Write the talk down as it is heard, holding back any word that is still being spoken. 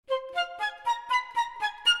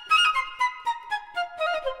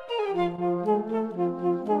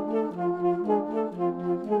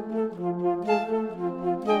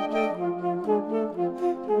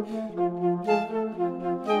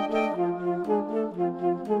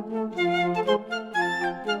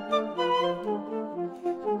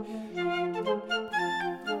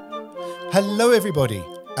Hello everybody,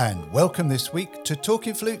 and welcome this week to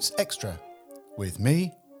Talking Flutes Extra with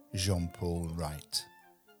me, Jean-Paul Wright.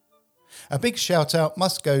 A big shout out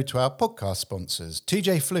must go to our podcast sponsors,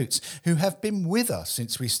 TJ Flutes, who have been with us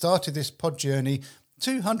since we started this pod journey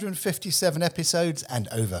 257 episodes and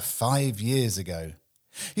over 5 years ago.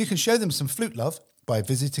 You can show them some flute love by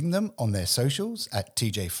visiting them on their socials at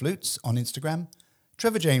TJ Flutes on Instagram,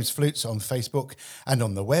 Trevor James Flutes on Facebook, and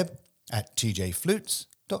on the web at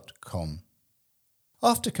tjflutes.com.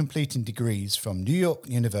 After completing degrees from New York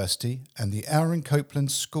University and the Aaron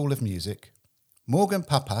Copland School of Music, Morgan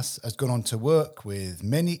Pappas has gone on to work with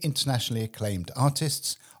many internationally acclaimed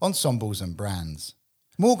artists, ensembles and brands.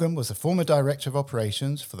 Morgan was the former Director of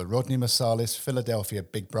Operations for the Rodney Marsalis Philadelphia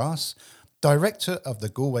Big Brass, Director of the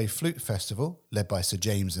Galway Flute Festival, led by Sir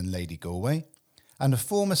James and Lady Galway, and a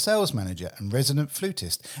former sales manager and resident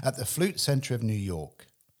flutist at the Flute Centre of New York.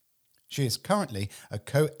 She is currently a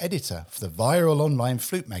co-editor for the viral online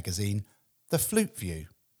flute magazine, The Flute View.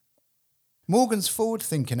 Morgan's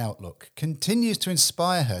forward-thinking outlook continues to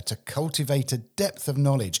inspire her to cultivate a depth of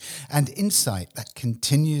knowledge and insight that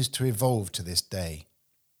continues to evolve to this day.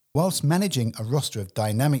 Whilst managing a roster of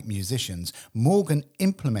dynamic musicians, Morgan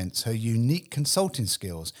implements her unique consulting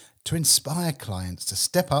skills to inspire clients to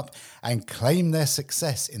step up and claim their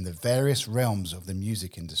success in the various realms of the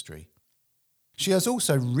music industry. She has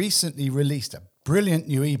also recently released a brilliant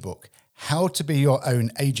new ebook, How to Be Your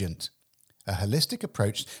Own Agent, a holistic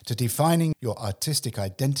approach to defining your artistic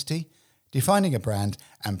identity, defining a brand,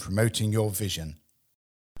 and promoting your vision.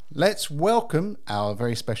 Let's welcome our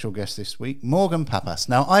very special guest this week, Morgan Pappas.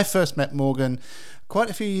 Now, I first met Morgan quite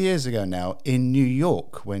a few years ago now in New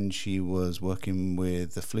York when she was working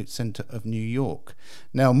with the Flute Centre of New York.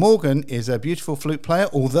 Now, Morgan is a beautiful flute player,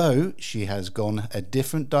 although she has gone a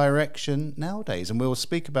different direction nowadays, and we'll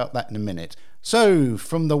speak about that in a minute. So,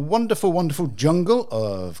 from the wonderful, wonderful jungle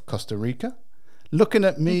of Costa Rica, looking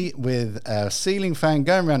at me with a ceiling fan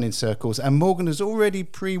going around in circles, and Morgan has already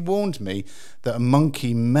pre-warned me that a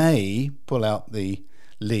monkey may pull out the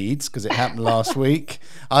leads because it happened last week.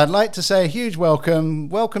 I'd like to say a huge welcome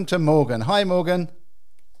to Morgan. Hi, Morgan.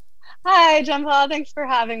 Hi, John Paul. Thanks for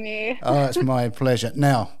having me. Oh, it's my pleasure.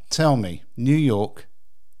 Now, tell me, New York,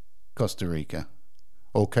 Costa Rica,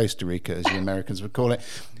 or Costa Rica, as the Americans would call it.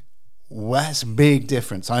 Well, that's a big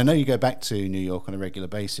difference. I know you go back to New York on a regular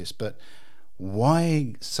basis, but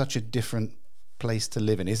why such a different place to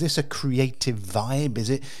live in? Is this a creative vibe? Is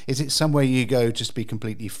it somewhere you go just be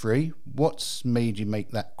completely free? What's made you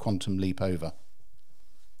make that quantum leap over?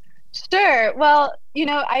 Sure. Well,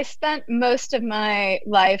 I spent most of my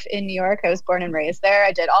life in New York. I was born and raised there.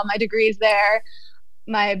 I did all my degrees there.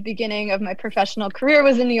 My beginning of my professional career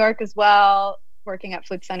was in New York as well, working at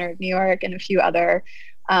Flute Centre of New York and a few other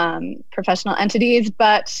professional entities.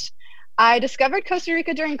 But I discovered Costa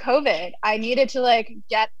Rica during COVID. I needed to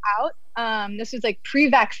get out. This was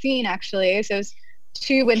pre-vaccine actually. So it was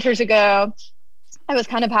 2 winters ago. I was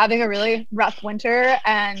kind of having a really rough winter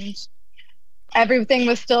and everything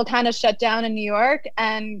was still kind of shut down in New York,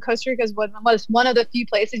 and Costa Rica was one of the few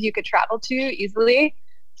places you could travel to easily.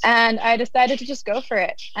 And I decided to just go for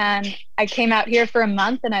it. And I came out here for a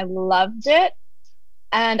month and I loved it.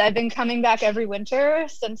 And I've been coming back every winter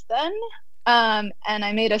since then. And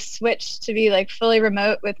I made a switch to be fully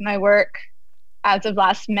remote with my work as of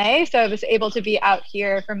last May. So I was able to be out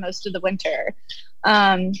here for most of the winter.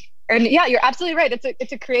 And yeah, you're absolutely right.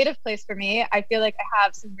 It's a creative place for me. I feel like I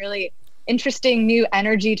have some really interesting new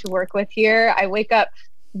energy to work with here. I wake up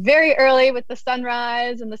very early with the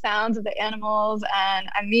sunrise and the sounds of the animals, and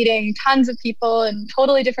I'm meeting tons of people in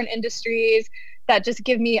totally different industries that just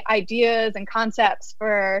give me ideas and concepts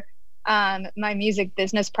for my music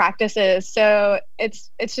business practices. So it's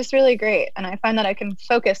just really great. And I find that I can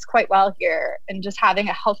focus quite well here and just having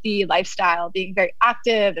a healthy lifestyle, being very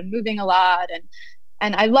active and moving a lot.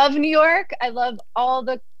 And I love New York. I love all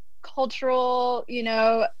the cultural,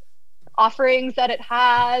 offerings that it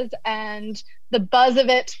has and the buzz of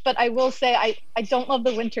it. But I will say I don't love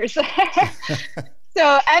the winters there.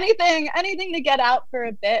 So anything to get out for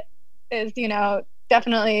a bit is,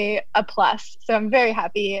 definitely a plus. So I'm very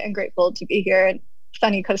happy and grateful to be here in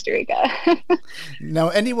sunny Costa Rica. Now,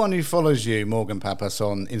 anyone who follows you, Morgan Pappas,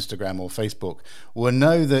 on Instagram or Facebook will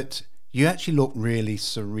know that you actually look really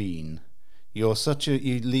serene. You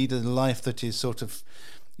lead a life that is sort of,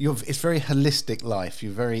 it's very holistic life.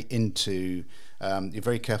 You're very into, you're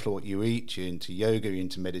very careful what you eat. You're into yoga, you're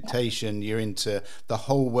into meditation, you're into the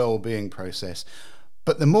whole well-being process.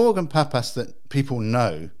 But the Morgan Pappas that people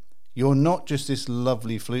know, you're not just this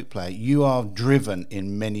lovely flute player. You are driven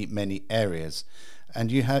in many, many areas.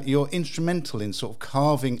 And you're instrumental in sort of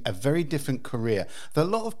carving a very different career that a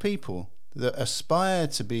lot of people that aspire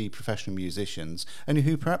to be professional musicians and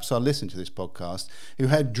who perhaps are listening to this podcast, who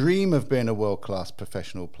had dream of being a world-class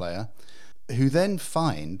professional player, who then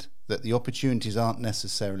find that the opportunities aren't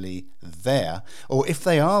necessarily there, or if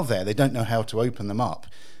they are there, they don't know how to open them up.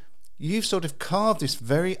 You've sort of carved this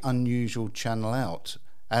very unusual channel out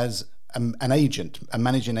as an agent, a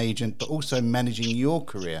managing agent, but also managing your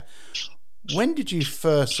career. When did you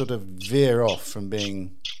first sort of veer off from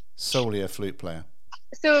being solely a flute player?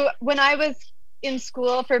 So when I was in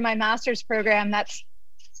school for my master's program, that's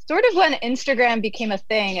sort of when Instagram became a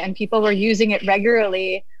thing and people were using it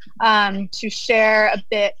regularly to share a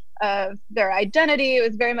bit of their identity. It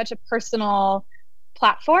was very much a personal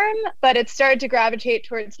platform, but it started to gravitate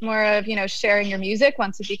towards more of, sharing your music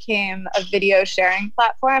once it became a video sharing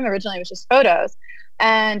platform. Originally, it was just photos.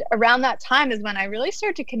 And around that time is when I really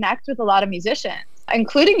started to connect with a lot of musicians,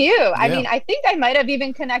 including you. Yeah. I mean, I think I might have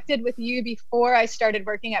even connected with you before I started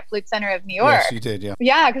working at Flute Center of New York. Yes, you did, yeah.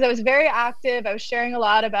 Yeah, because I was very active. I was sharing a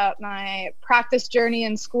lot about my practice journey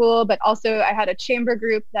in school, but also I had a chamber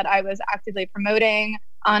group that I was actively promoting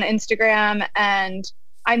on Instagram. And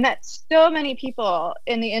I met so many people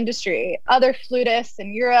in the industry, other flutists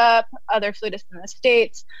in Europe, other flutists in the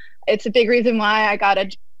States. It's a big reason why I got a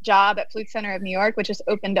job at Flute Center of New York, which has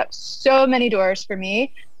opened up so many doors for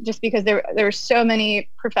me, just because there were so many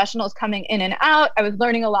professionals coming in and out. I was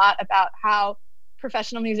learning a lot about how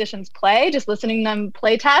professional musicians play, just listening to them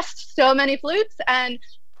play test so many flutes and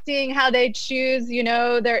seeing how they choose,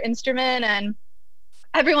 their instrument. And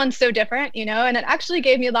everyone's so different, and it actually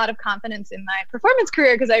gave me a lot of confidence in my performance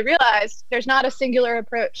career because I realized there's not a singular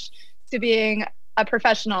approach to being a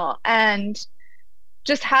professional. And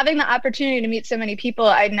just having the opportunity to meet so many people,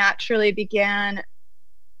 I naturally began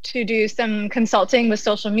to do some consulting with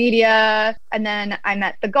social media. And then I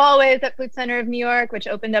met the Galways at Flute Center of New York, which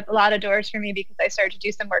opened up a lot of doors for me because I started to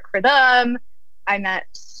do some work for them. I met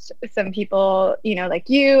some people, like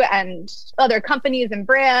you and other companies and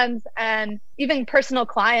brands and even personal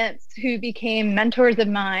clients who became mentors of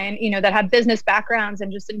mine, that have business backgrounds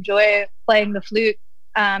and just enjoy playing the flute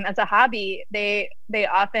as a hobby. They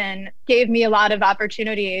often gave me a lot of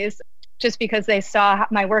opportunities just because they saw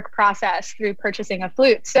my work process through purchasing a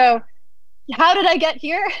flute. So how did I get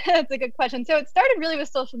here? That's a good question. So it started really with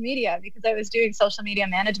social media because I was doing social media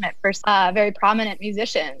management for very prominent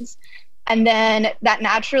musicians. And then that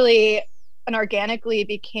naturally and organically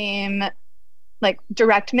became like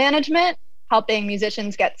direct management, helping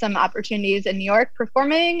musicians get some opportunities in New York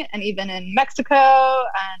performing and even in Mexico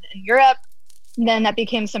and in Europe. And then that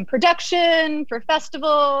became some production for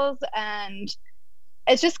festivals, and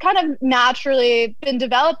it's just kind of naturally been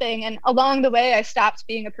developing. And along the way, I stopped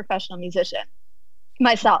being a professional musician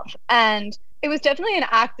myself. And it was definitely an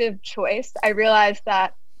active choice. I realized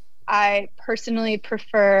that I personally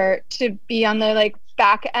prefer to be on the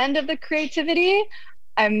back end of the creativity.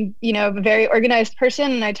 I'm, a very organized person,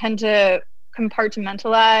 and I tend to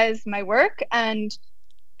compartmentalize my work. And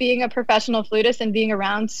being a professional flutist and being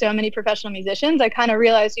around so many professional musicians, I kind of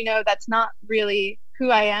realized, that's not really who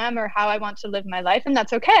I am or how I want to live my life. And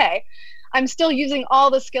that's okay. I'm still using all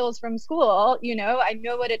the skills from school. I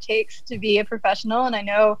know what it takes to be a professional, and I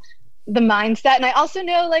know the mindset. And I also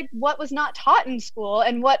know what was not taught in school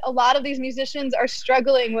and what a lot of these musicians are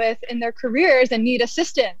struggling with in their careers and need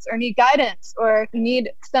assistance or need guidance or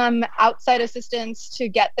need some outside assistance to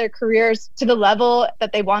get their careers to the level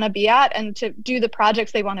that they want to be at and to do the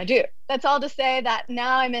projects they want to do. That's all to say that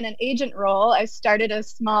now I'm in an agent role. I started a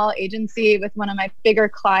small agency with one of my bigger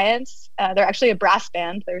clients. They're actually a brass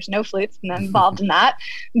band. There's no flutes involved in that.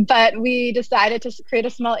 But we decided to create a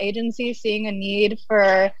small agency, seeing a need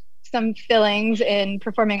for some fillings in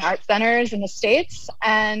performing arts centers in the States.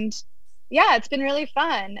 And yeah, it's been really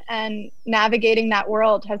fun. And navigating that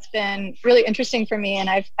world has been really interesting for me. And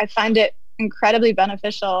I find it incredibly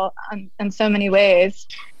beneficial in so many ways.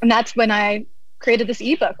 And that's when I created this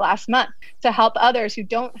ebook last month to help others who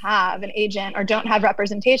don't have an agent or don't have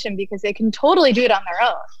representation, because they can totally do it on their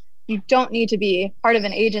own. You don't need to be part of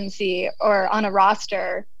an agency or on a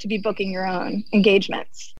roster to be booking your own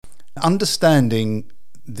engagements. Understanding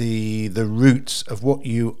the roots of what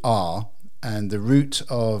you are and the root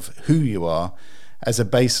of who you are as a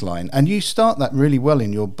baseline, and you start that really well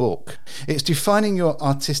in your book. It's defining your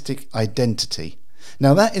artistic identity.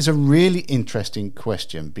 Now, that is a really interesting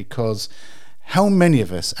question, because how many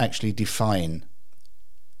of us actually define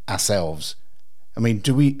ourselves? I mean,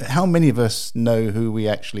 how many of us know who we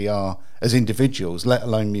actually are as individuals, let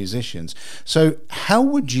alone musicians? So how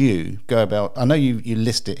would you go about, I know you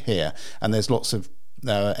list it here, and there's lots of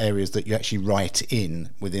areas that you actually write in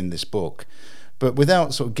within this book, but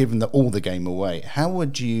without sort of giving all the game away, how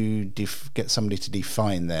would you get somebody to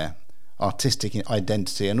define their artistic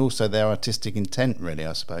identity and also their artistic intent, really,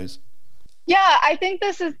 I suppose? Yeah, I think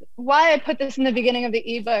this is why I put this in the beginning of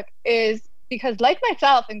the ebook, is because, like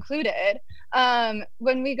myself included,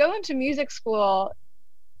 when we go into music school,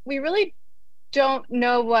 we really don't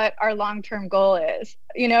know what our long-term goal is.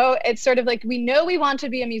 You know, it's sort of like, we know we want to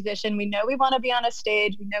be a musician, we know we want to be on a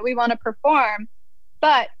stage, we know we want to perform,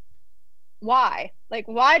 but why? Like,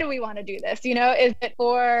 why do we want to do this? You know, is it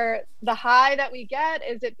for the high that we get?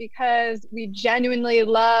 Is it because we genuinely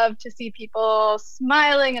love to see people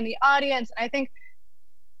smiling in the audience? And I think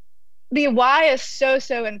the why is so,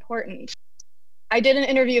 so important. I did an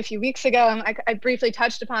interview a few weeks ago, and I briefly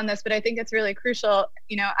touched upon this, but I think it's really crucial.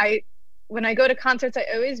 You know, when I go to concerts, I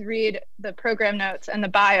always read the program notes and the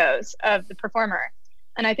bios of the performer.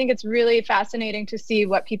 And I think it's really fascinating to see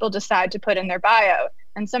what people decide to put in their bio.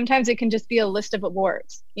 And sometimes it can just be a list of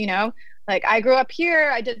awards, you know, like, I grew up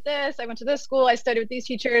here, I did this, I went to this school, I studied with these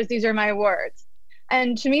teachers, these are my awards.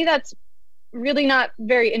 And to me, that's really not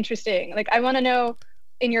very interesting. Like, I want to know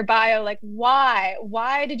in your bio, like, why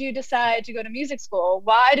did you decide to go to music school?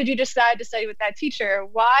 Why did you decide to study with that teacher?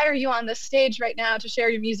 Why are you on the stage right now to share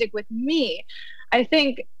your music with me? I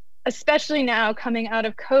think, especially now, coming out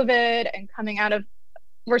of COVID and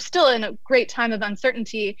we're still in a great time of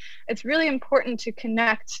uncertainty, it's really important to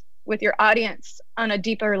connect with your audience on a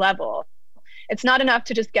deeper level. It's not enough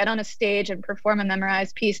to just get on a stage and perform a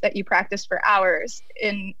memorized piece that you practiced for hours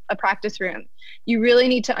in a practice room. You really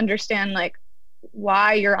need to understand, like,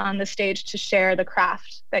 why you're on the stage to share the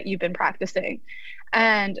craft that you've been practicing.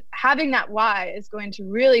 And having that why is going to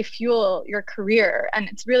really fuel your career. And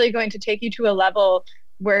it's really going to take you to a level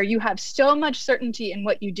where you have so much certainty in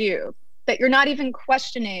what you do that you're not even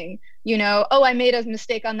questioning, you know, oh, I made a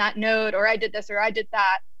mistake on that note, or I did this, or I did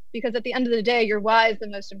that. Because at the end of the day, your why is the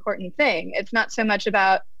most important thing. It's not so much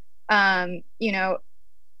about, you know,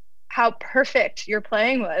 how perfect your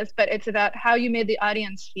playing was, but it's about how you made the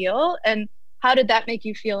audience feel and how did that make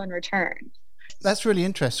you feel in return. That's really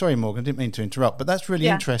interesting. Sorry, Morgan, I didn't mean to interrupt, but that's really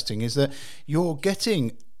interesting, is that you're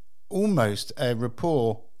getting almost a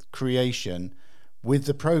rapport creation with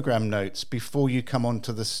the program notes before you come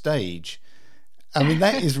onto the stage. I mean,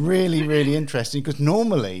 that is really, really interesting, because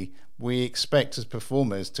normally we expect as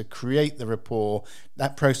performers to create the rapport.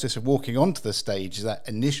 That process of walking onto the stage is that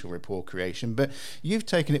initial rapport creation, but you've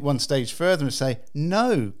taken it one stage further and say,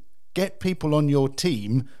 no, get people on your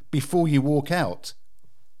team before you walk out.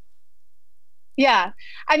 Yeah.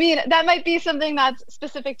 I mean, that might be something that's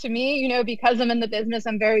specific to me, you know, because I'm in the business,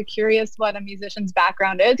 I'm very curious what a musician's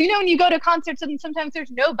background is. You know, when you go to concerts and sometimes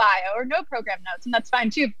there's no bio or no program notes, and that's fine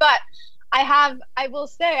too. But I will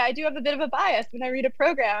say, I do have a bit of a bias when I read a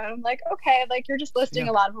program. I'm like, okay, like, you're just listing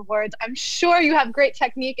a lot of awards. I'm sure you have great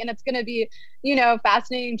technique and it's going to be, you know,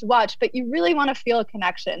 fascinating to watch, but you really want to feel a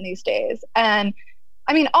connection these days. And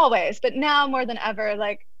I mean, always, but now more than ever,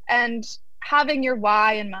 like, and having your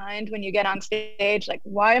why in mind when you get on stage, like,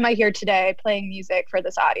 why am I here today playing music for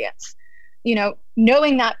this audience? You know,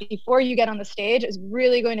 knowing that before you get on the stage is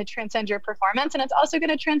really going to transcend your performance. And it's also going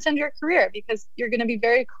to transcend your career, because you're going to be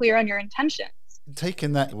very clear on your intentions.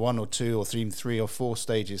 Taking that one or two or three or four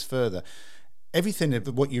stages further, everything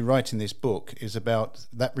of what you write in this book is about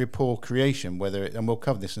that rapport creation, and we'll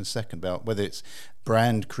cover this in a second, about whether it's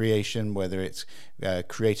brand creation, whether it's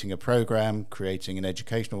creating a program, creating an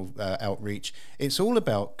educational outreach. It's all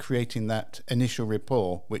about creating that initial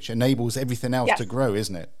rapport, which enables everything else to grow,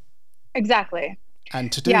 isn't it? Exactly.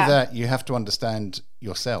 And to do that, you have to understand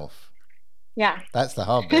yourself. Yeah. That's the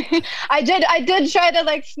hard bit. I did try to,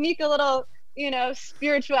 like, sneak a little, you know,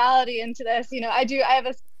 spirituality into this. You know, I have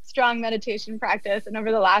a strong meditation practice, and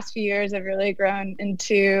over the last few years I've really grown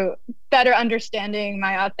into better understanding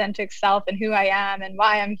my authentic self and who I am and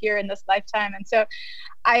why I'm here in this lifetime. And so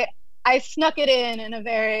I snuck it in a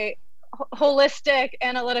very holistic,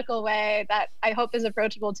 analytical way that I hope is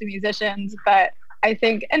approachable to musicians. But I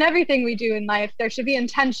think in everything we do in life, there should be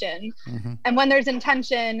intention. Mm-hmm. And when there's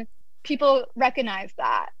intention, people recognize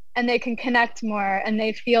that and they can connect more and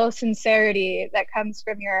they feel sincerity that comes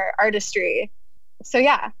from your artistry. So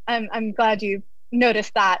yeah, I'm glad you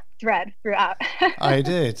noticed that thread throughout. I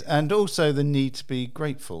did. And also the need to be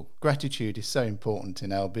grateful. Gratitude is so important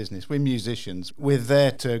in our business. We're musicians. We're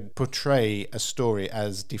there to portray a story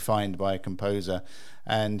as defined by a composer.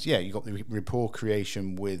 And yeah, you've got the rapport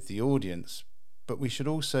creation with the audience. But we should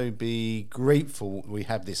also be grateful we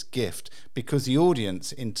have this gift, because the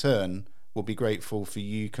audience in turn will be grateful for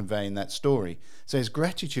you conveying that story. So there's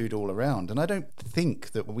gratitude all around. And I don't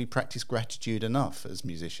think that we practice gratitude enough as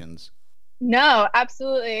musicians. No,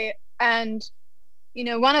 absolutely. And,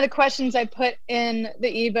 one of the questions I put in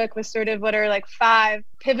the ebook was sort of what are like 5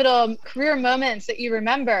 pivotal career moments that you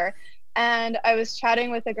remember. And I was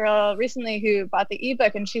chatting with a girl recently who bought the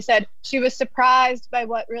ebook, and she said she was surprised by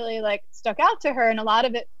what really like stuck out to her. And a lot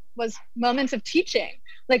of it was moments of teaching,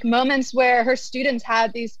 like moments where her students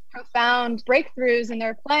had these profound breakthroughs in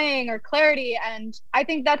their playing or clarity. And I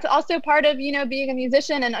think that's also part of, being a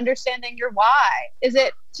musician and understanding your why. Is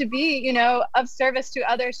it to be, of service to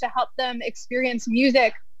others, to help them experience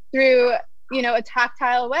music through, a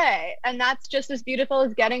tactile way? And that's just as beautiful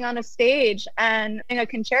as getting on a stage and a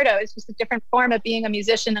concerto. Is just a different form of being a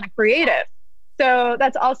musician and a creative. So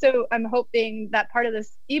that's also, I'm hoping that part of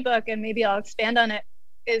this ebook, and maybe I'll expand on it,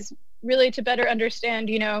 is really to better understand,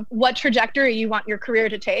 what trajectory you want your career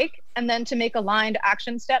to take, and then to make aligned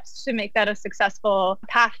action steps to make that a successful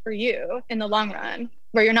path for you in the long run,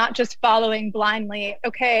 where you're not just following blindly,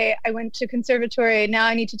 okay, I went to conservatory, now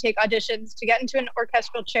I need to take auditions to get into an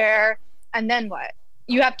orchestral chair, and then what?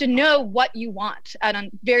 You have to know what you want at a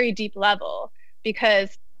very deep level,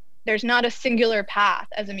 because there's not a singular path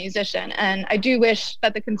as a musician. And I do wish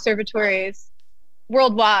that the conservatories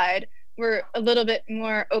worldwide were a little bit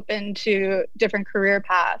more open to different career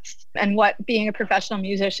paths and what being a professional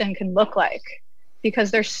musician can look like,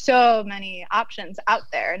 because there's so many options out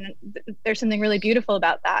there, and there's something really beautiful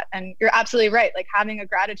about that. And you're absolutely right. Like, having a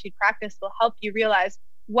gratitude practice will help you realize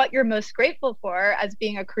what you're most grateful for as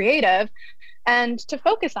being a creative, and to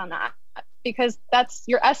focus on that, because that's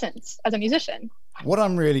your essence as a musician. What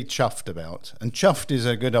I'm really chuffed about, and chuffed is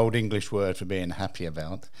a good old English word for being happy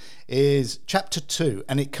about, is chapter 2,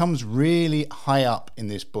 and it comes really high up in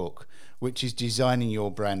this book, which is designing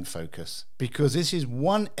your brand focus, because this is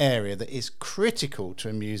one area that is critical to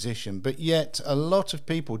a musician, but yet a lot of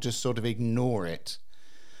people just sort of ignore it.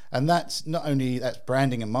 And that's not only that's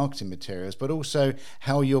branding and marketing materials, but also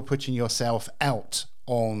how you're putting yourself out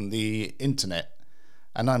on the internet.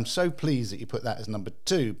 And I'm so pleased that you put that as number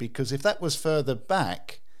 2, because if that was further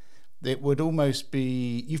back, it would almost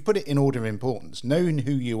be, you've put it in order of importance, knowing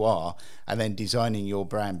who you are and then designing your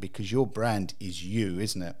brand, because your brand is you,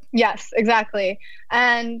 isn't it? Yes, exactly.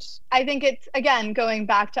 And I think it's, again, going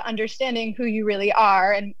back to understanding who you really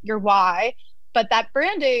are and your why. But that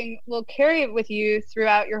branding will carry it with you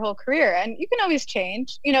throughout your whole career. And you can always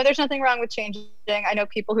change. There's nothing wrong with changing. I know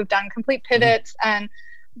people who've done complete pivots, and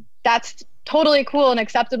that's totally cool and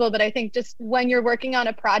acceptable. But I think just when you're working on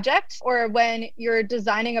a project, or when you're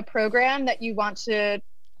designing a program that you want to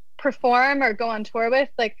perform or go on tour with,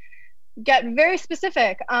 like, get very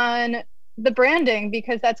specific on the branding,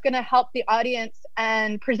 because that's going to help the audience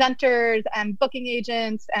and presenters and booking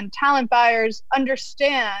agents and talent buyers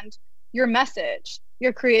understand your message,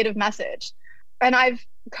 your creative message. And I've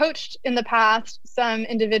coached in the past some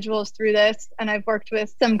individuals through this, and I've worked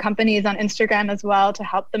with some companies on Instagram as well to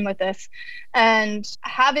help them with this. And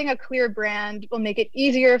having a clear brand will make it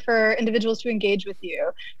easier for individuals to engage with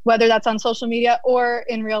you, whether that's on social media or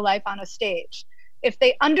in real life on a stage. If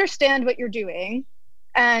they understand what you're doing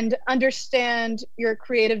and understand your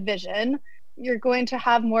creative vision, you're going to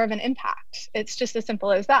have more of an impact. It's just as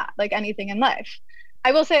simple as that, like anything in life.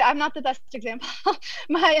 I will say I'm not the best example.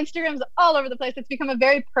 My Instagram's all over the place. It's become a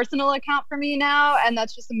very personal account for me now, and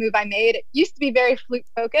that's just a move I made. It used to be very flute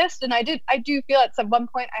focused, and I do feel at some one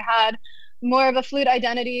point I had more of a flute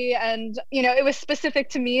identity, and it was specific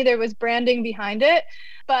to me. There was branding behind it,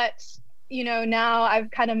 but now I've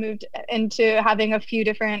kind of moved into having a few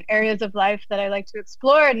different areas of life that I like to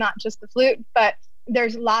explore, and not just the flute. But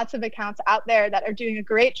there's lots of accounts out there that are doing a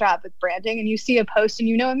great job with branding, and you see a post and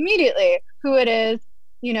immediately who it is.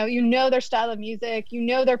 You know their style of music,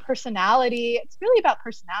 their personality. It's really about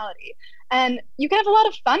personality. And you can have a lot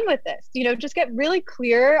of fun with this. Just get really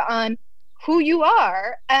clear on who you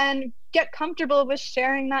are and get comfortable with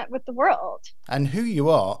sharing that with the world. And who you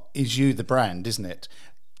are is you, the brand, isn't it?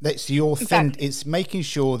 That's the authentic. Exactly. It's making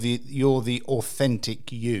sure that you're the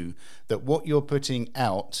authentic you, that what you're putting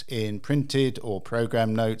out in printed or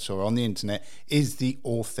program notes or on the internet is the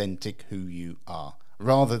authentic who you are,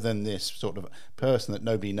 rather than this sort of person that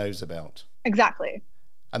nobody knows about. Exactly.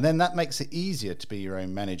 And then that makes it easier to be your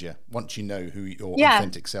own manager once you know who your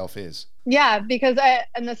authentic self is. Yeah, because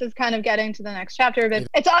and this is kind of getting to the next chapter, but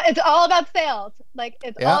it's all about sales. Like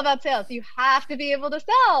it's all about sales. You have to be able to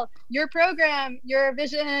sell your program, your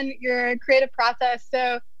vision, your creative process.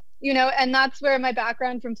 So, and that's where my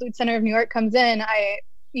background from Flute Center of New York comes in. I,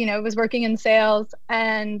 was working in sales,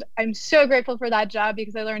 and I'm so grateful for that job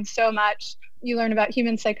because I learned so much. You learn about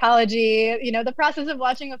human psychology. The process of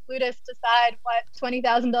watching a flutist decide what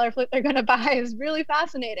 $20,000 flute they're going to buy is really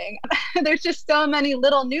fascinating. There's just so many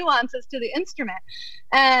little nuances to the instrument,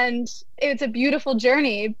 and it's a beautiful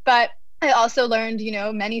journey. But I also learned,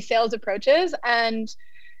 many sales approaches, and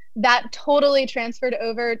that totally transferred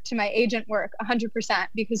over to my agent work 100%,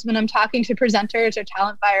 because when I'm talking to presenters or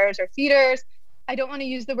talent buyers or theaters, I don't want to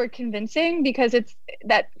use the word convincing because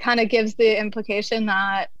that kind of gives the implication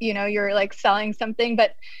that, you're like selling something,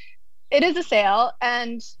 but it is a sale,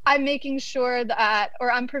 and I'm making sure that,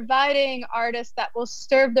 or I'm providing artists that will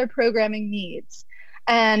serve their programming needs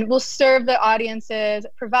and will serve the audiences,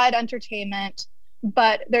 provide entertainment.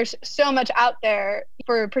 But there's so much out there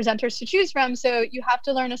for presenters to choose from. So you have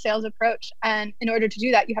to learn a sales approach. And in order to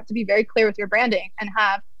do that, you have to be very clear with your branding and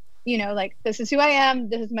have, like, this is who I am.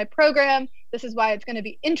 This is my program. This is why it's going to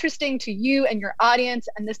be interesting to you and your audience.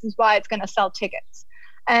 And this is why it's going to sell tickets.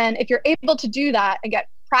 And if you're able to do that and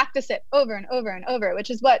practice it over and over and over,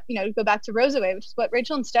 which is what, go back to Rosaway, which is what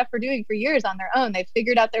Rachel and Steph were doing for years on their own. They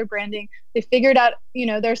figured out their branding. They figured out,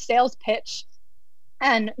 their sales pitch.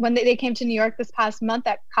 And when they came to New York this past month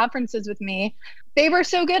at conferences with me, they were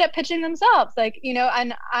so good at pitching themselves. Like,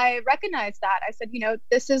 and I recognized that. I said,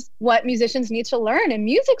 this is what musicians need to learn in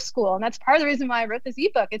music school. And that's part of the reason why I wrote this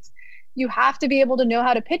ebook. You have to be able to know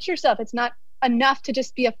how to pitch yourself. It's not enough to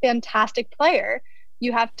just be a fantastic player.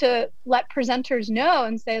 You have to let presenters know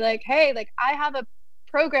and say, like, hey, like, I have a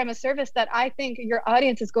program, a service that I think your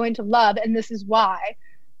audience is going to love, and this is why.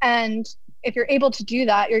 And if you're able to do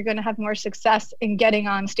that, you're going to have more success in getting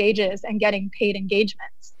on stages and getting paid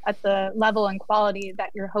engagements at the level and quality that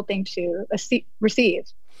you're hoping to receive.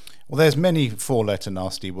 Well, there's many four-letter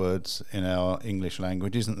nasty words in our English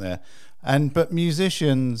language, isn't there? But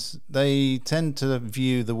musicians, they tend to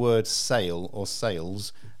view the word sale or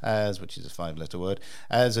sales, which is a five-letter word,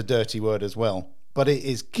 as a dirty word as well. But it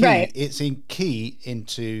is key. Right. It's key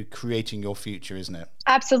into creating your future, isn't it?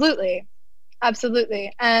 Absolutely.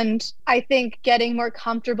 Absolutely. And I think getting more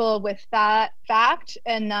comfortable with that fact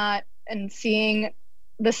and seeing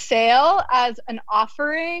the sale as an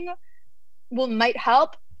offering might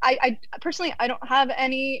help. I personally, I don't have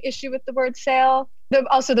any issue with the word sale.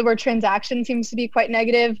 Also, the word transaction seems to be quite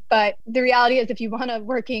negative. But the reality is, if you want a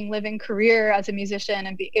working, living career as a musician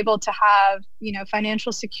and be able to have,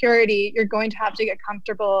 financial security, you're going to have to get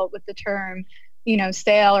comfortable with the term,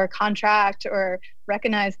 sale or contract, or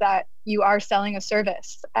recognize that you are selling a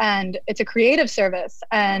service, and it's a creative service,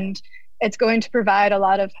 and it's going to provide a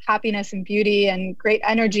lot of happiness and beauty and great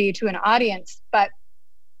energy to an audience. But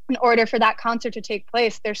in order for that concert to take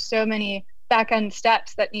place, there's so many back-end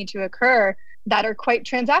steps that need to occur that are quite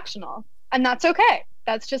transactional. And that's okay.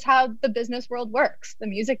 That's just how the business world works. The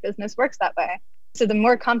music business works that way. So the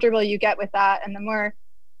more comfortable you get with that, and the more,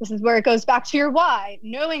 this is where it goes back to your why,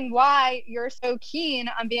 knowing why you're so keen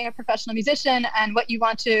on being a professional musician and what you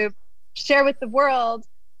want to share with the world,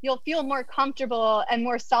 you'll feel more comfortable and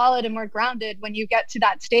more solid and more grounded when you get to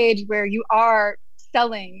that stage where you are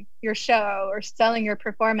selling your show or selling your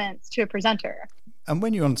performance to a presenter. And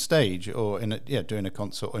when you're on stage or doing a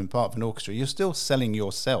concert or in part of an orchestra, you're still selling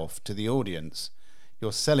yourself to the audience.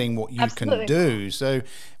 You're selling what you Absolutely. Can do. So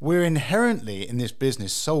we're inherently in this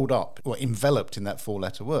business sold up or enveloped in that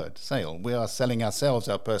four-letter word, sale. We are selling ourselves,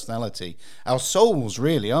 our personality, our souls,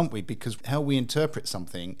 really, aren't we? Because how we interpret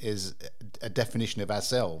something is a definition of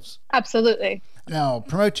ourselves. Absolutely. Now,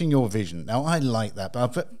 promoting your vision. Now, I like that.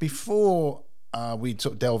 But before we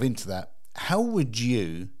sort of delve into that, how would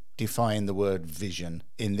you define the word vision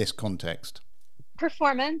in this context?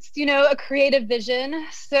 Performance, a creative vision.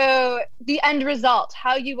 So the end result,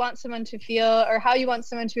 how you want someone to feel or how you want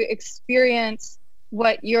someone to experience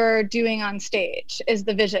what you're doing on stage is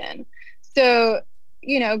the vision. So,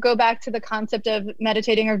 go back to the concept of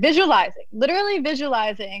meditating or visualizing, literally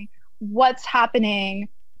visualizing what's happening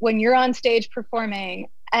when you're on stage performing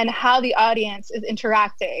and how the audience is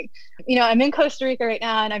interacting. I'm in Costa Rica right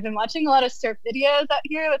now, and I've been watching a lot of surf videos out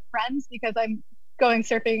here with friends because I'm going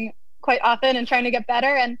surfing quite often and trying to get better.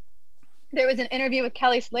 And there was an interview with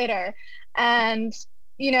Kelly Slater, and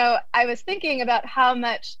I was thinking about how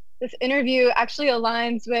much this interview actually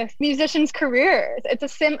aligns with musicians' careers. It's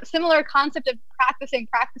a similar concept of practicing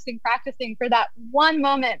for that one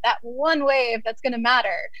moment, that one wave that's going to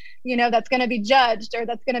matter, that's going to be judged or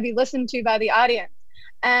that's going to be listened to by the audience.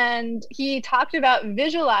 And he talked about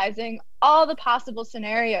visualizing all the possible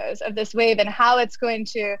scenarios of this wave and how it's going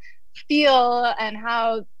to feel and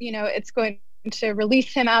how, it's going to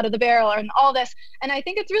release him out of the barrel and all this. And I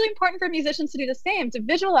think it's really important for musicians to do the same, to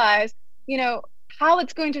visualize, how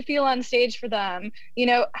it's going to feel on stage for them,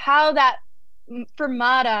 how that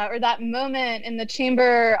fermata or that moment in the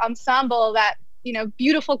chamber ensemble, that,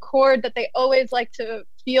 beautiful chord that they always like to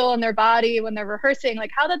feel in their body when they're rehearsing,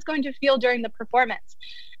 like how that's going to feel during the performance.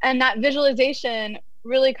 And that visualization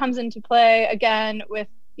really comes into play again with,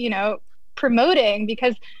 promoting,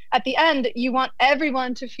 because at the end, you want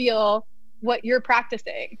everyone to feel what you're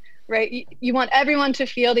practicing, right? You want everyone to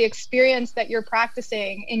feel the experience that you're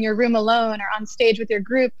practicing in your room alone or on stage with your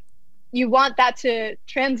group. You want that to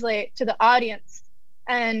translate to the audience.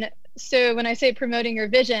 And so when I say promoting your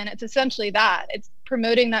vision, it's essentially that. It's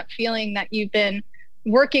promoting that feeling that you've been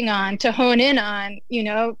working on to hone in on,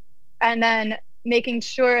 and then making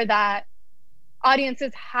sure that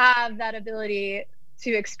audiences have that ability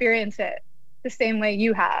to experience it the same way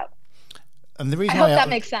you have. And the reason I hope that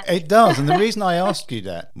makes sense. It does. And the reason I asked you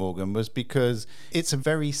that, Morgan, was because it's a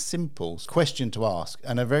very simple question to ask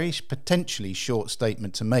and a very potentially short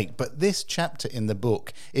statement to make. But this chapter in the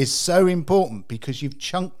book is so important because you've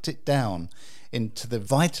chunked it down into the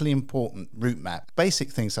vitally important route map.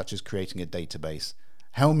 Basic things such as creating a database.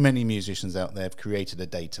 How many musicians out there have created a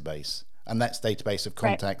database? And that's database of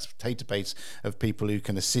contacts, right. Database of people who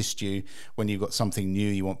can assist you when you've got something new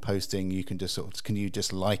you want posting. You can just can you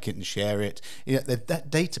just like it and share it?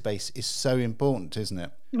 That database is so important, isn't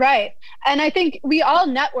it? Right. And I think we all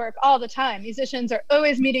network all the time. Musicians are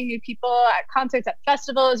always meeting new people at concerts, at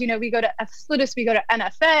festivals. We go to Flutist, we go to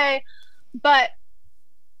NFA. But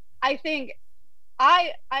I think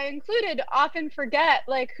I included often forget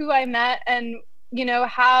like who I met and,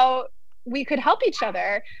 how we could help each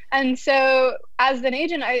other. And so as an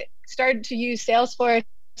agent, I started to use Salesforce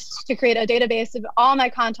to create a database of all my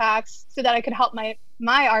contacts so that I could help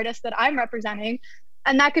my artists that I'm representing.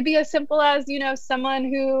 And that could be as simple as, someone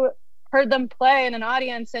who heard them play in an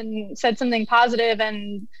audience and said something positive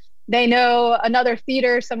and they know another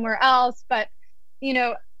theater somewhere else. But,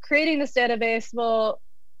 creating this database will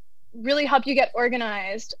really help you get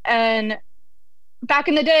organized. And back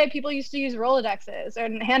in the day, people used to use Rolodexes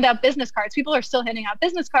and hand out business cards. People are still handing out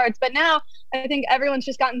business cards, but now I think everyone's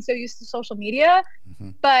just gotten so used to social media,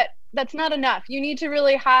 but that's not enough. You need to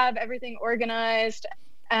really have everything organized,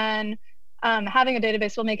 and having a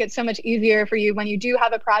database will make it so much easier for you when you do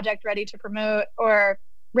have a project ready to promote or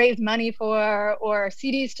raise money for, or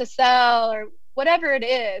CDs to sell, or whatever it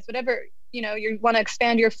is, whatever, you want to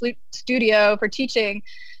expand your flute studio for teaching.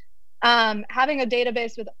 Having a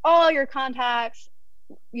database with all your contacts,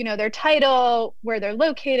 their title, where they're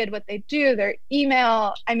located, what they do, their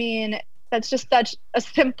email. I mean, that's just such a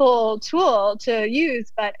simple tool to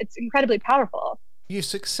use, but it's incredibly powerful. You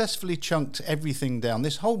successfully chunked everything down.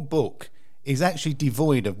 This whole book is actually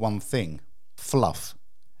devoid of one thing: fluff.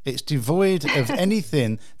 It's devoid of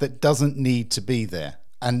anything that doesn't need to be there.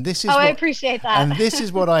 And this is I appreciate that. And this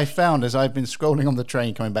is what I found as I've been scrolling on the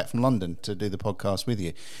train coming back from London to do the podcast with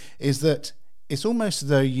you, is that it's almost as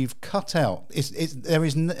though you've cut out.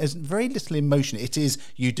 There's very little emotion. It is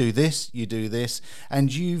you do this,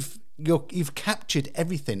 and you've captured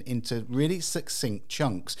everything into really succinct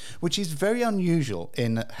chunks, which is very unusual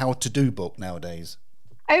in a how-to-do book nowadays.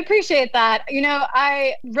 I appreciate that.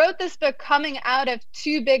 I wrote this book coming out of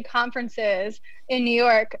two big conferences in New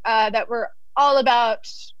York that were all about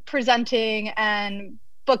presenting and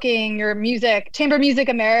booking your music. Chamber Music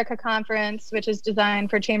America Conference, which is designed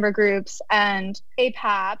for chamber groups, and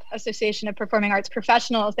APAP, Association of Performing Arts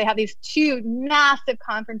Professionals. They have these two massive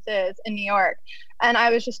conferences in New York. And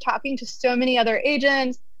I was just talking to so many other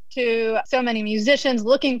agents, to so many musicians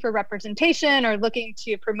looking for representation or looking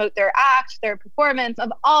to promote their act, their performance,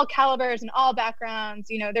 of all calibers and all backgrounds.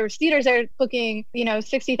 There was theaters that were booking,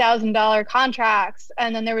 $60,000 contracts.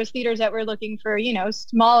 And then there was theaters that were looking for,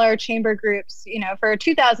 smaller chamber groups, for a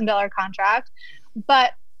 $2,000 contract.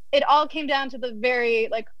 But it all came down to the very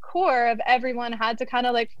core of everyone had to kind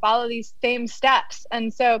of follow these same steps.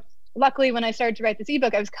 And so luckily when I started to write this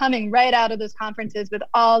ebook, I was coming right out of those conferences with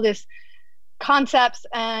all this concepts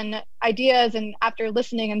and ideas, and after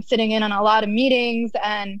listening and sitting in on a lot of meetings,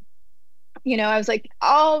 and I was like,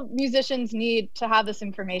 all musicians need to have this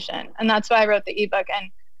information, and that's why I wrote the ebook.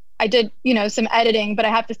 And I did, some editing, but I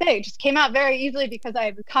have to say it just came out very easily because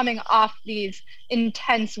I was coming off these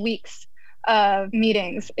intense weeks of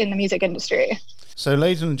meetings in the music industry. So,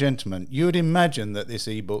 ladies and gentlemen, you would imagine that this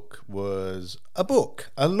ebook was a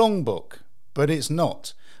book, a long book, but it's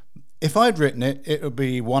not. If I'd written it, it would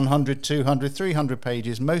be 100, 200, 300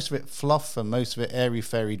 pages, most of it fluff and most of it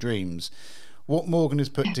airy-fairy dreams. What Morgan has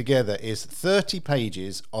put together is 30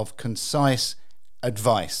 pages of concise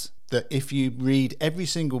advice that if you read every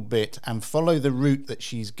single bit and follow the route that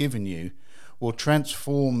she's given you, will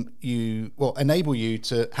transform you, will enable you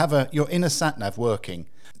to have your inner sat-nav working.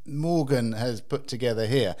 Morgan has put together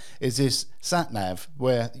here is this sat-nav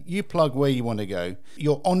where you plug where you want to go.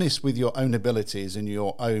 You're honest with your own abilities and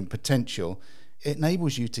your own potential. It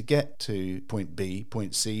enables you to get to point B,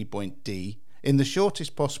 point C, point D in the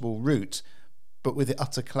shortest possible route, but with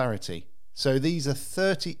utter clarity. So these are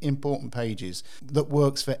 30 important pages that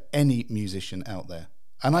works for any musician out there.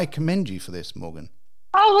 And I commend you for this, Morgan.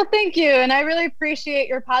 Oh, well, thank you. And I really appreciate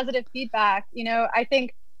your positive feedback. I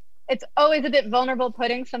think it's always a bit vulnerable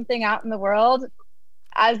putting something out in the world,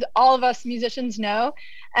 as all of us musicians know.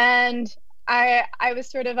 And I was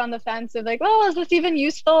sort of on the fence of like, well, is this even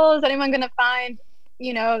useful? Is anyone going to find,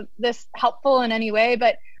 this helpful in any way?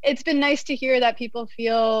 But it's been nice to hear that people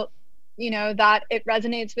feel, that it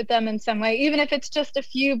resonates with them in some way, even if it's just a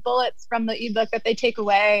few bullets from the ebook that they take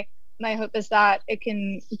away. My hope is that it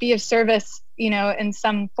can be of service, in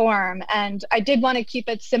some form. And I did want to keep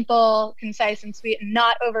it simple, concise, and sweet, and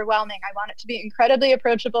not overwhelming. I want it to be incredibly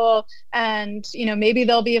approachable. And, maybe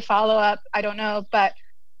there'll be a follow-up. I don't know, but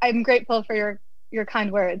I'm grateful for your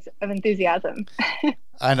kind words of enthusiasm.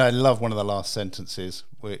 And I love one of the last sentences,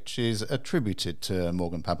 which is attributed to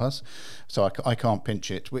Morgan Pappas, so I can't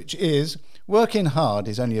pinch it, which is, working hard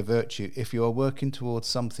is only a virtue if you are working towards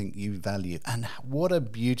something you value. And what a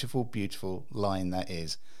beautiful, beautiful line that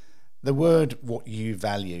is. The word, what you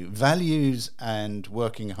value, values and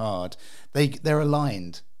working hard, they're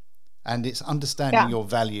aligned. And it's understanding your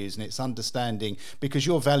values, and it's understanding, because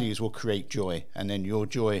your values will create joy, and then your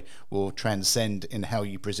joy will transcend in how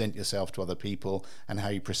you present yourself to other people and how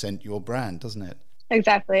you present your brand, doesn't it?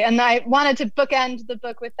 Exactly. And I wanted to bookend the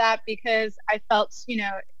book with that because I felt,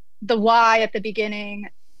 the why at the beginning,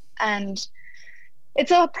 and it's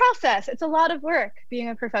a process. It's a lot of work being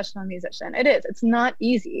a professional musician. It is. It's not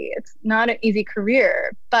easy. It's not an easy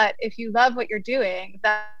career. But if you love what you're doing,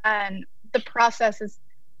 then the process is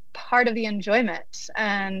part of the enjoyment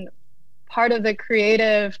and part of the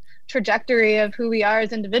creative trajectory of who we are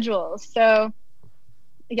as individuals. So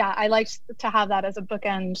yeah, I like to have that as a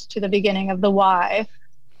bookend to the beginning of the why.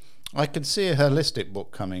 I could see a holistic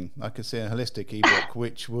book coming. I could see a holistic ebook,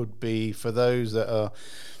 which would be for those that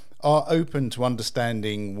are open to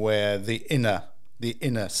understanding where the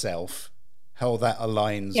inner self, how that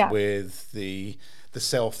aligns with the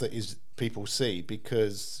self that is people see,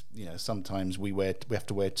 because sometimes we have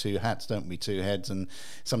to wear two hats, don't we, two heads, and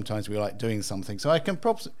sometimes we like doing something. So I can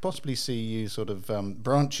possibly see you sort of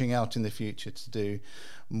branching out in the future to do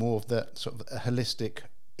more of that sort of a holistic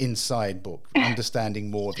inside book, understanding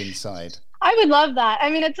more of inside. I would love that. I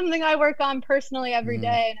mean, it's something I work on personally every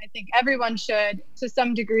day, and I think everyone should to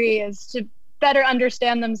some degree, is to better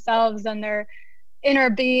understand themselves and their inner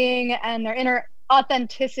being and their inner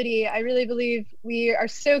authenticity. I really believe we are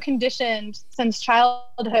so conditioned since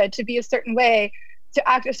childhood to be a certain way, to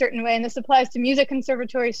act a certain way. And this applies to music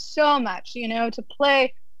conservatory so much, to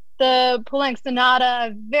play the Poulenc sonata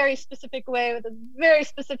a very specific way with a very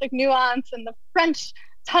specific nuance and the French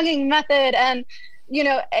tonguing method. And,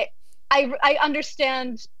 I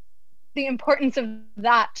understand the importance of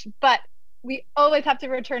that, but we always have to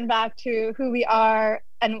return back to who we are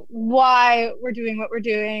and why we're doing what we're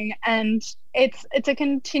doing. And it's a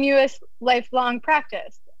continuous lifelong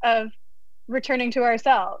practice of returning to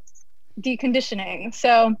ourselves, deconditioning.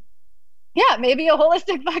 So yeah, maybe a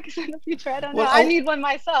holistic book in the future. I don't know. I need one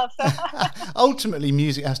myself. So. Ultimately,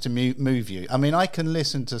 music has to move you. I mean, I can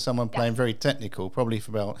listen to someone playing very technical, probably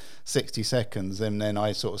for about 60 seconds, and then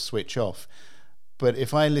I sort of switch off. But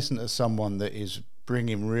if I listen to someone that is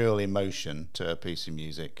bringing real emotion to a piece of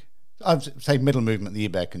music, I'd say middle movement, the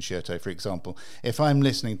Eber Concerto, for example. If I'm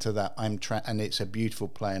listening to that, and it's a beautiful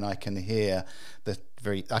play, and I can hear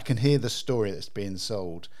the story that's being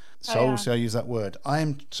sold. So I use that word.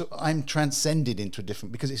 I'm transcended into a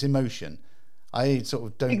different, because it's emotion. I sort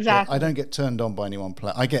of don't. I don't get turned on by anyone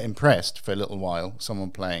playing. I get impressed for a little while,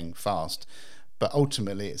 someone playing fast, but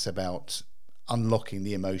ultimately it's about unlocking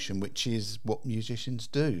the emotion, which is what musicians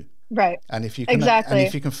do. Right. And if you can, Exactly. and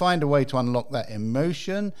if you can find a way to unlock that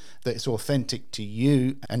emotion that's authentic to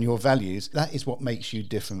you and your values, that is what makes you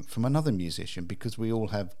different from another musician, because we all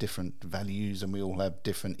have different values and we all have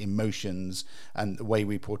different emotions and the way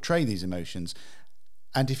we portray these emotions.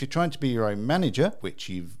 And if you're trying to be your own manager, which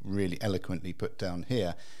you've really eloquently put down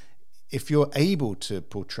here, if you're able to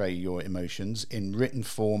portray your emotions in written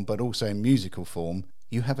form but also in musical form,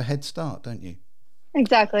 you have a head start, don't you?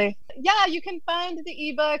 Exactly. Yeah, you can find the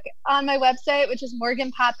ebook on my website, which is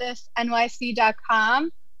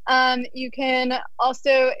morganpappasnyc.com. You can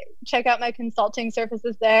also check out my consulting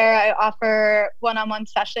services there. I offer one-on-one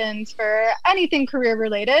sessions for anything career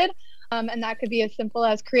related. And that could be as simple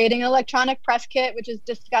as creating an electronic press kit, which is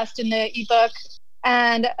discussed in the ebook,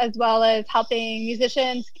 and as well as helping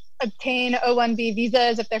musicians obtain O1B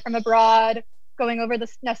visas if they're from abroad, going over the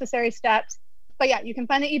necessary steps. But yeah, you can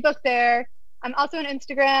find the ebook there. I'm also on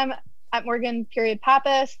Instagram at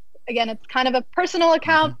Morgan.Pappas. Again, it's kind of a personal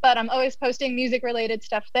account, but I'm always posting music related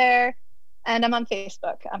stuff there. And I'm on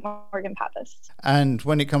Facebook at Morgan Pappas. And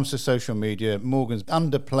when it comes to social media, Morgan's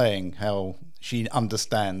underplaying how she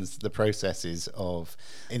understands the processes of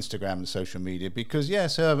Instagram and social media, because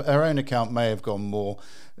yes, her own account may have gone more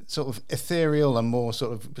sort of ethereal and more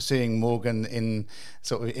sort of seeing Morgan in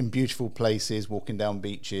sort of in beautiful places, walking down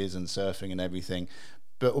beaches and surfing and everything.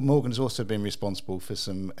 But Morgan's also been responsible for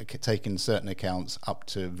taking certain accounts up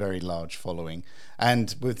to very large following.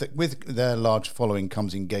 And with their large following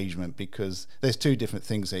comes engagement, because there's two different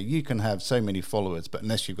things there. You can have so many followers, but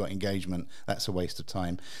unless you've got engagement, that's a waste of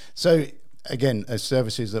time. So again,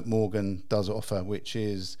 services that Morgan does offer, which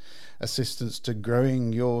is assistance to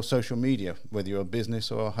growing your social media, whether you're a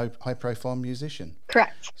business or a high-profile musician.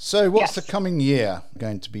 Correct. So what's the coming year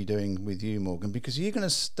going to be doing with you, Morgan? Because you're going to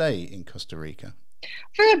stay in Costa Rica.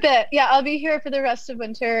 For a bit. Yeah, I'll be here for the rest of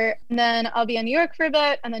winter, and then I'll be in New York for a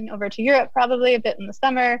bit, and then over to Europe probably a bit in the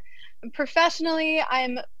summer. Professionally,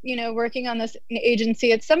 I'm, working on this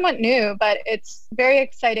agency. It's somewhat new, but it's very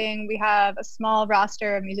exciting. We have a small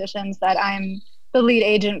roster of musicians that I'm the lead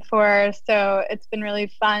agent for. So it's been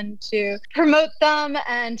really fun to promote them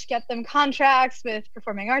and get them contracts with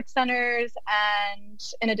performing arts centers. And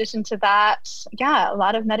in addition to that, a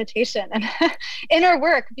lot of meditation and inner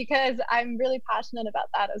work, because I'm really passionate about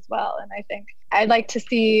that as well. And I think I'd like to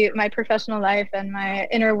see my professional life and my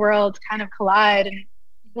inner world kind of collide, and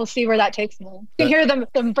we'll see where that takes me. You can hear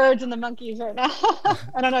the birds and the monkeys right now.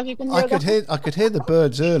 I don't know if you can hear them. I could hear the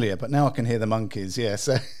birds earlier, but now I can hear the monkeys. Yeah.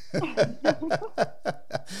 So,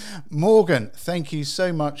 Morgan, thank you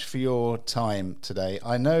so much for your time today.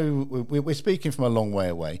 I know we're speaking from a long way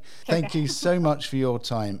away. Thank you so much for your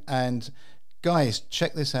time. And guys,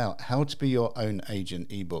 check this out, How to Be Your Own Agent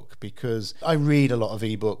ebook, because I read a lot of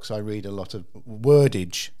ebooks. I read a lot of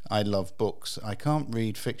wordage. I love books. I can't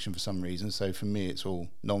read fiction for some reason, so for me it's all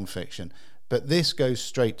non-fiction. But this goes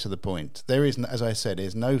straight to the point. There is, as I said,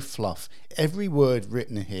 there's no fluff. Every word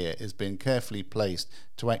written here has been carefully placed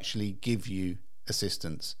to actually give you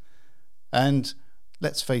assistance. And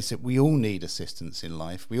let's face it, we all need assistance in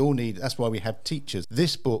life. That's why we have teachers.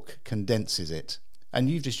 This book condenses it. And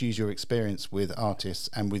you've just used your experience with artists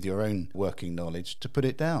and with your own working knowledge to put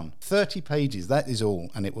it down. 30 pages, that is all,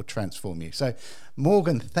 and it will transform you. So,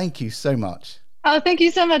 Morgan, thank you so much. Oh, thank you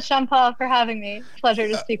so much, Jean-Paul, for having me. Pleasure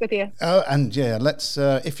to speak with you. And let's,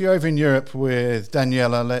 if you're over in Europe with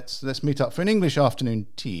Daniela, let's meet up for an English afternoon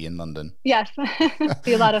tea in London. Yes,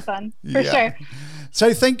 be a lot of fun, for sure.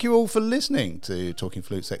 So thank you all for listening to Talking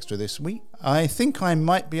Flutes Extra this week. I think I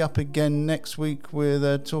might be up again next week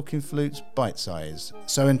with Talking Flutes Bite Size.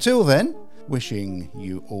 So until then, wishing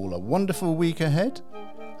you all a wonderful week ahead,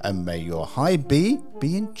 and may your high B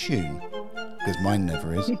be in tune, because mine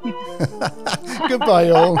never is. Goodbye,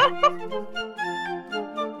 all.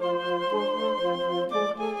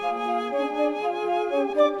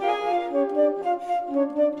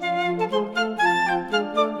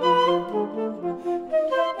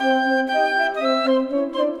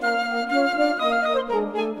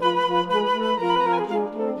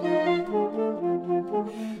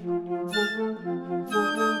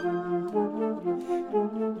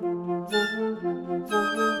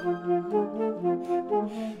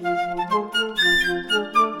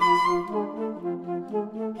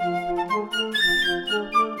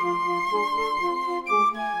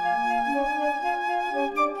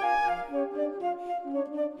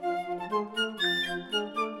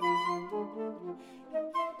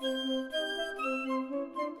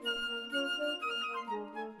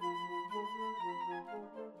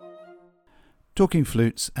 Talking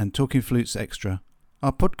Flutes and Talking Flutes Extra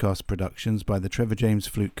are podcast productions by the Trevor James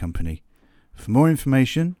Flute Company. For more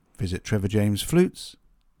information, visit trevorjamesflutes.co.uk.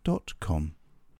 www.howto.com.